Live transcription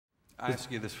I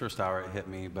asked you this first hour, it hit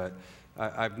me, but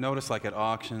I've noticed like at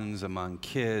auctions, among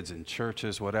kids and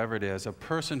churches, whatever it is, a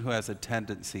person who has a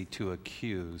tendency to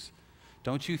accuse,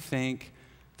 don't you think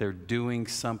they're doing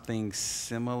something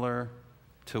similar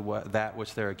to that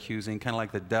which they're accusing? Kind of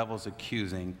like the devil's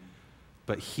accusing,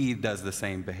 but he does the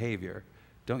same behavior.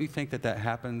 Don't you think that that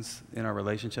happens in our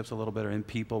relationships a little bit, or in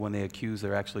people when they accuse,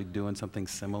 they're actually doing something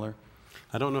similar?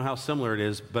 I don't know how similar it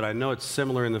is, but I know it's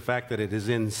similar in the fact that it is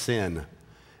in sin.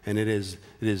 And it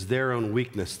is their own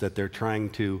weakness that they're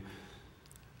trying to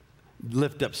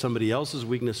lift up somebody else's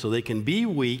weakness so they can be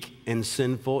weak and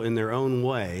sinful in their own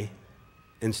way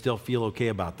and still feel okay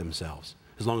about themselves,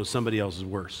 as long as somebody else is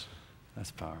worse. That's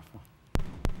powerful.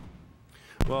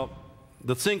 Well,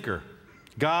 the thinker.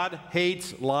 God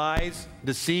hates lies,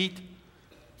 deceit,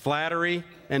 flattery,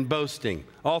 and boasting,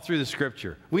 all through the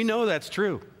Scripture. We know that's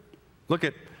true. Look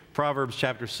at Proverbs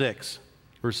chapter 6.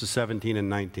 Verses 17 and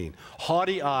 19.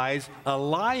 Haughty eyes, a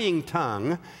lying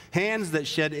tongue, hands that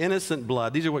shed innocent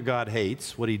blood. These are what God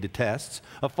hates, what he detests.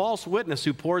 A false witness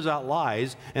who pours out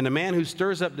lies, and a man who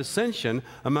stirs up dissension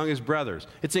among his brothers.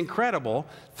 It's incredible.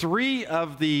 3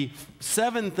 of the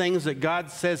 7 things that God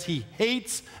says he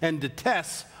hates and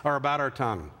detests are about our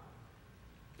tongue.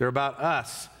 They're about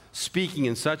us speaking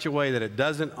in such a way that it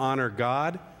doesn't honor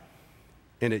God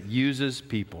and it uses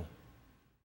people.